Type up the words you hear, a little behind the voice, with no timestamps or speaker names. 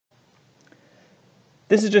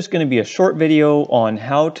This is just going to be a short video on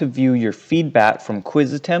how to view your feedback from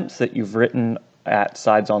quiz attempts that you've written at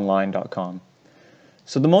sidesonline.com.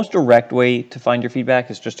 So the most direct way to find your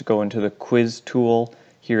feedback is just to go into the quiz tool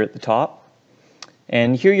here at the top.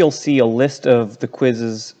 And here you'll see a list of the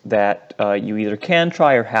quizzes that you either can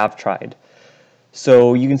try or have tried.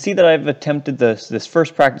 So you can see that I've attempted this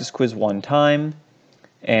first practice quiz one time.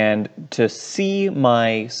 And to see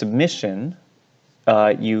my submission,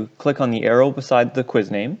 you click on the arrow beside the quiz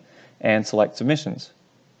name and select submissions.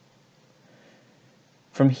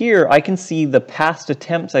 From here, I can see the past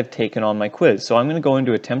attempts I've taken on my quiz. So I'm going to go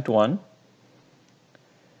into attempt 1.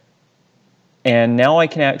 And now I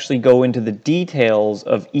can actually go into the details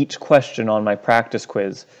of each question on my practice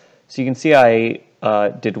quiz. So you can see I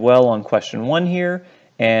did well on question 1 here,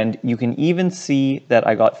 and you can even see that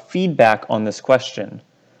I got feedback on this question.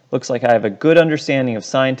 Looks like I have a good understanding of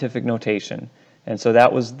scientific notation. And so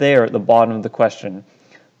that was there at the bottom of the question.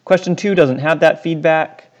 Question 2 doesn't have that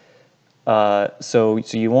feedback, so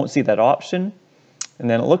you won't see that option. And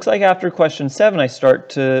then it looks like after question 7 I start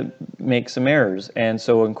to make some errors. And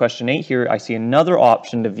so in question 8 here I see another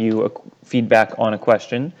option to view a feedback on a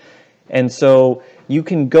question. And so you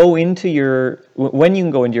can go into when you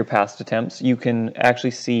can go into your past attempts, you can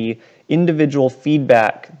actually see individual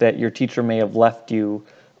feedback that your teacher may have left you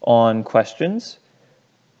on questions.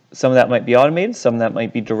 Some of that might be automated, some of that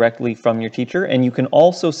might be directly from your teacher, and you can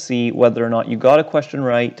also see whether or not you got a question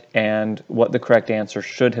right and what the correct answer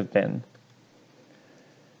should have been.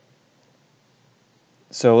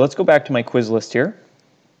 So let's go back to my quiz list here.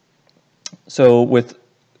 So with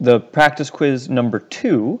the practice quiz number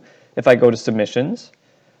 2, if I go to submissions,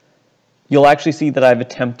 you'll actually see that I've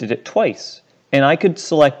attempted it twice. And I could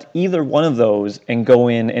select either one of those and go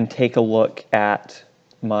in and take a look at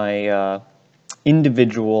my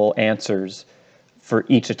individual answers for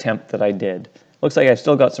each attempt that I did. Looks like I've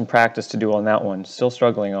still got some practice to do on that one. Still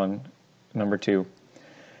struggling on number 2.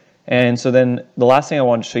 And so then the last thing I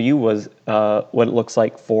wanted to show you was what it looks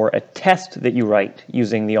like for a test that you write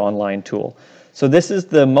using the online tool. So this is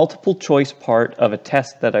the multiple choice part of a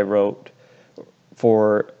test that I wrote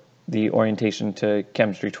for the orientation to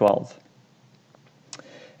Chemistry 12.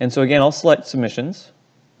 And so again, I'll select submissions.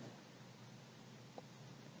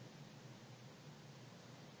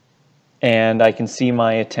 And I can see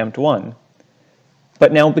my attempt 1.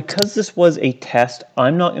 But now, because this was a test,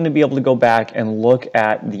 I'm not going to be able to go back and look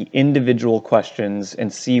at the individual questions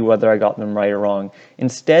and see whether I got them right or wrong.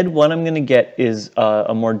 Instead, what I'm going to get is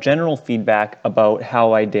a more general feedback about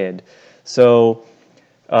how I did. So,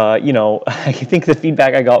 you know, I think the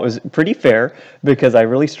feedback I got was pretty fair because I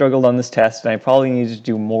really struggled on this test and I probably needed to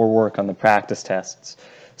do more work on the practice tests.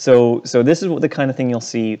 So this is the kind of thing you'll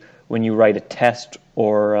see when you write a test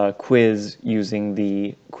or a quiz using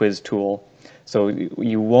the quiz tool. So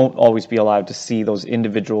you won't always be allowed to see those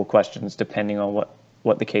individual questions depending on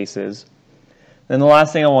what the case is. Then the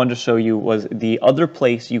last thing I wanted to show you was the other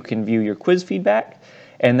place you can view your quiz feedback,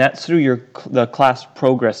 and that's through the class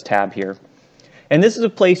progress tab here. And this is a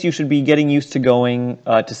place you should be getting used to going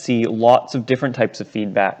to see lots of different types of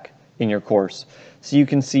feedback in your course. So you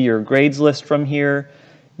can see your grades list from here.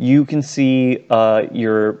 You can see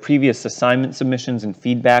your previous assignment submissions and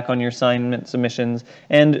feedback on your assignment submissions,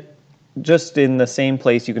 and just in the same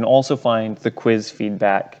place you can also find the quiz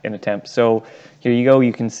feedback and attempts. So here you go,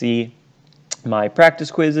 you can see my practice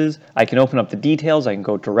quizzes. I can open up the details. I can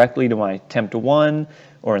go directly to my attempt 1,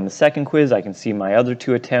 or in the second quiz I can see my other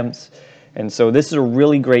 2 attempts. And so this is a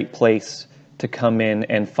really great place to come in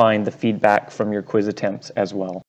and find the feedback from your quiz attempts as well.